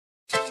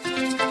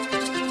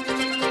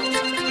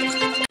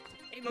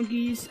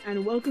Monkeys,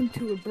 and welcome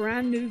to a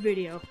brand new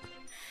video.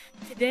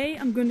 Today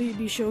I'm going to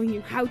be showing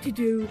you how to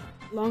do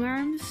long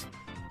arms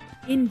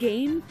in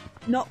game,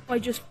 not by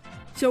just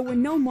so with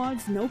no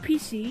mods, no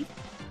PC.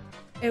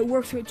 It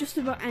works with just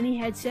about any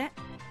headset,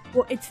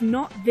 but it's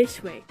not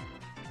this way.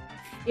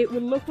 It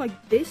will look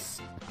like this,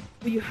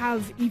 but you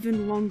have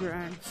even longer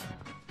arms.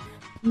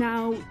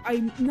 Now,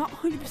 I'm not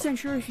 100%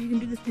 sure if you can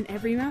do this in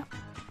every map.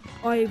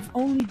 I've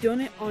only done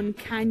it on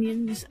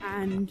canyons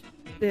and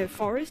the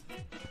forest.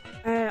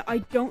 I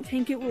don't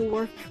think it will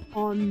work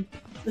on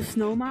the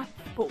snow map,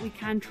 but we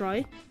can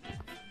try.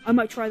 I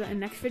might try that in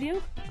the next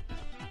video.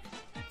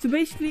 So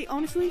basically,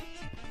 honestly,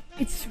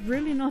 it's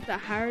really not that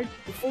hard.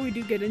 Before we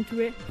do get into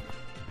it,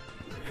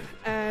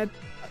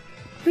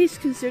 please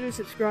consider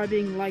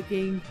subscribing,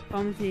 liking,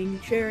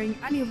 commenting, sharing,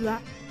 any of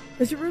that,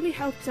 because it really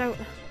helps out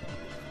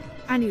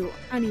anyone,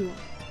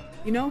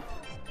 you know?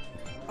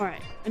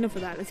 Alright, enough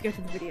of that, let's get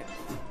to the video.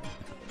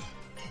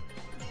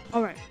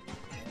 Alright,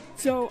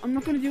 so I'm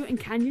not going to do it in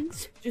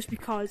canyons, just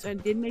because I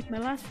did make my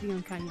last video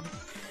on canyons.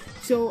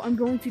 So I'm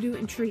going to do it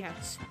in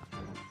treehouse.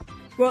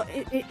 Well,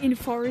 in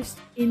forest,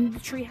 in the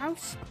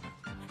treehouse,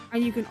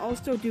 and you can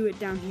also do it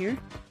down here.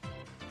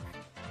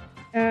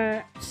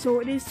 So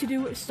it is to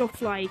do with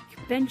stuff like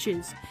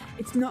benches.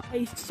 It's not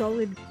a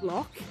solid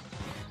block.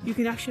 You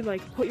can actually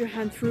like put your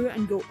hand through it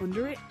and go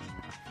under it.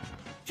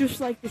 Just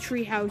like the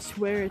treehouse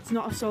where it's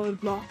not a solid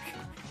block,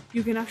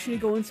 you can actually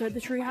go inside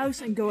the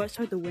treehouse and go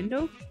outside the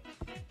window.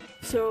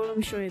 So let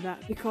me show you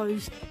that,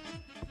 because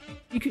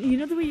you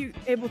know the way you're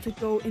able to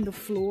go in the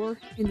floor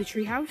in the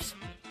treehouse?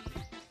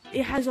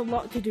 It has a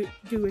lot to do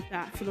with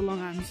that for the long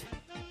arms.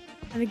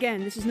 And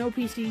again, this is no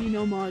PC,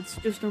 no mods,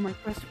 just on my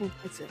Quest 1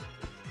 headset.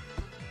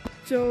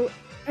 So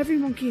every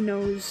monkey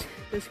knows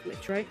this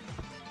glitch, right?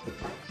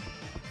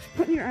 Just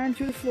putting your arm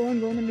through the floor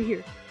and going under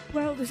here.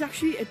 Well, there's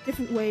actually a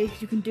different way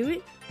you can do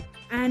it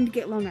and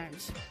get long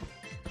arms.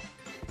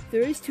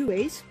 There is two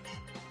ways.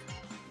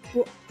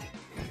 Well,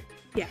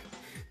 yeah.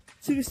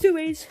 So there's two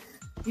ways.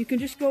 You can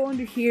just go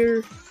under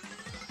here,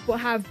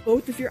 but have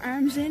both of your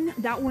arms in.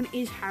 That one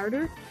is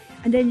harder.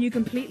 And then you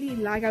completely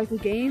lag out the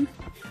game,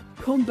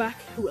 come back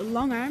with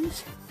long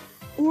arms,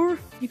 or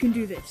you can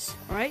do this,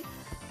 alright?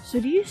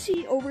 So do you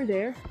see over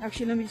there?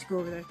 Actually, let me just go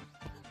over there.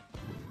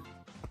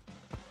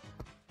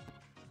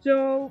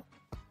 So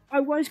I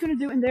was going to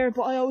do it in there,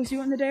 but I always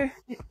do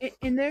it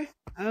in there.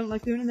 I don't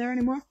like doing it in there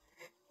anymore.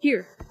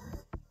 Here.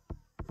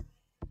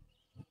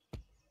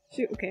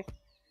 So, okay.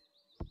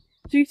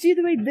 So you see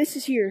the way this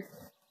is here?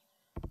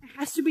 It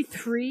has to be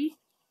 3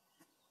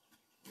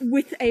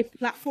 with a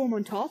platform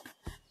on top.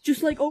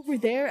 Just like over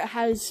there, it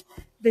has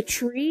the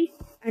tree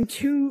and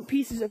 2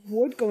 pieces of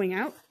wood going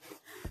out.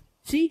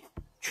 See?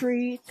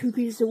 Tree, 2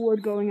 pieces of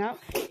wood going out.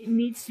 It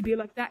needs to be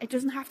like that. It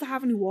doesn't have to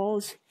have any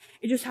walls.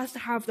 It just has to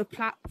have the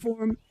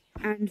platform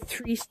and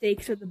 3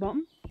 stakes at the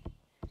bottom.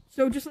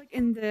 So just like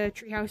in the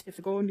treehouse, you have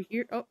to go under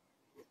here. Oh.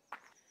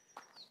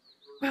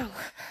 Well,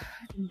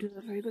 I didn't do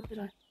that very good, did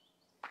I?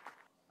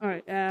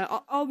 Alright,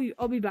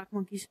 I'll be back,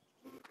 monkeys.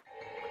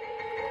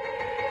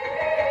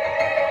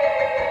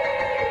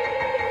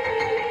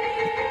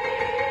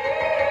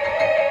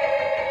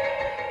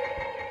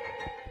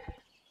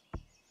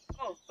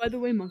 Oh, by the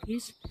way,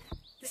 monkeys,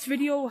 this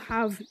video will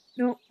have...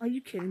 No, are you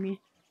kidding me?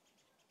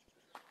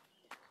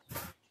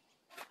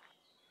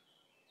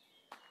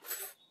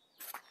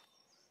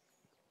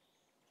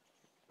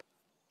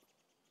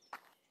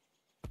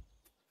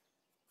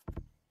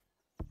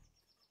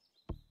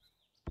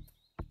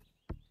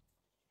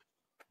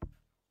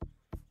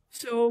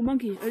 So,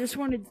 monkeys, I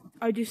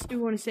just do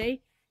want to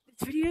say,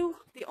 this video,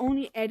 the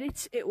only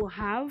edits it will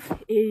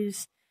have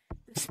is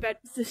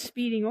the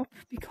speeding up,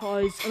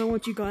 because I don't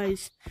want you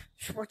guys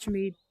just watching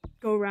me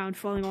go around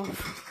falling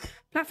off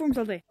platforms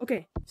all day.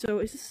 Okay, so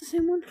is this the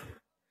same one?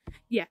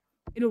 Yeah,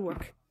 it'll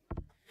work.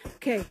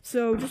 Okay,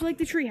 so just like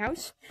the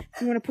treehouse,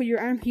 you want to put your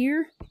arm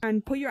here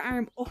and put your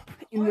arm up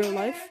in real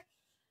life,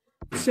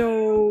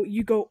 so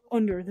you go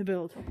under the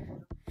build.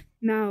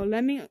 Now,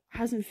 Lemmy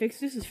hasn't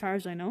fixed this as far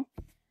as I know.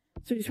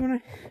 So you just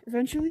want to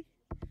eventually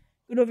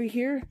go over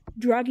here,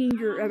 dragging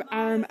your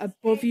arm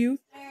above you,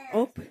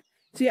 up.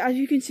 So as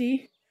you can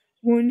see,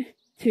 1,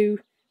 2,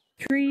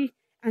 3,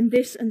 and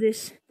this, and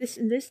this, this,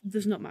 and this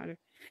does not matter.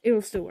 It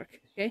will still work,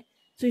 okay?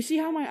 So you see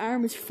how my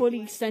arm is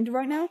fully extended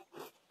right now?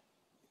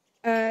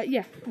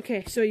 Yeah,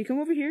 okay, so you come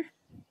over here.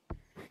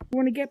 You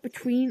want to get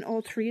between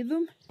all 3 of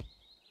them.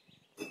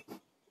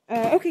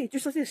 Okay,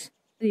 just like this.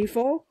 And you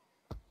fall,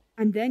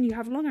 and then you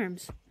have long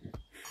arms.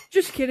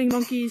 Just kidding,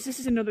 monkeys. This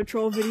is another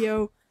troll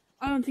video.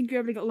 I don't think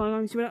you're able to get long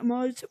arms without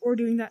mods or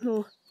doing that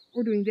or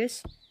doing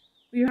this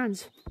with your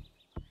hands.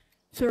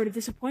 Sorry to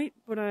disappoint,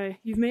 but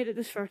you've made it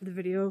this far to the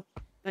video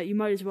that you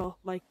might as well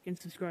like and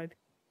subscribe.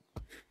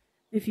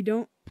 If you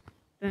don't,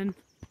 then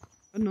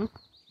I don't know.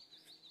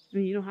 I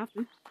mean, you don't have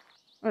to.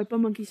 Alright, bye,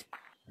 monkeys.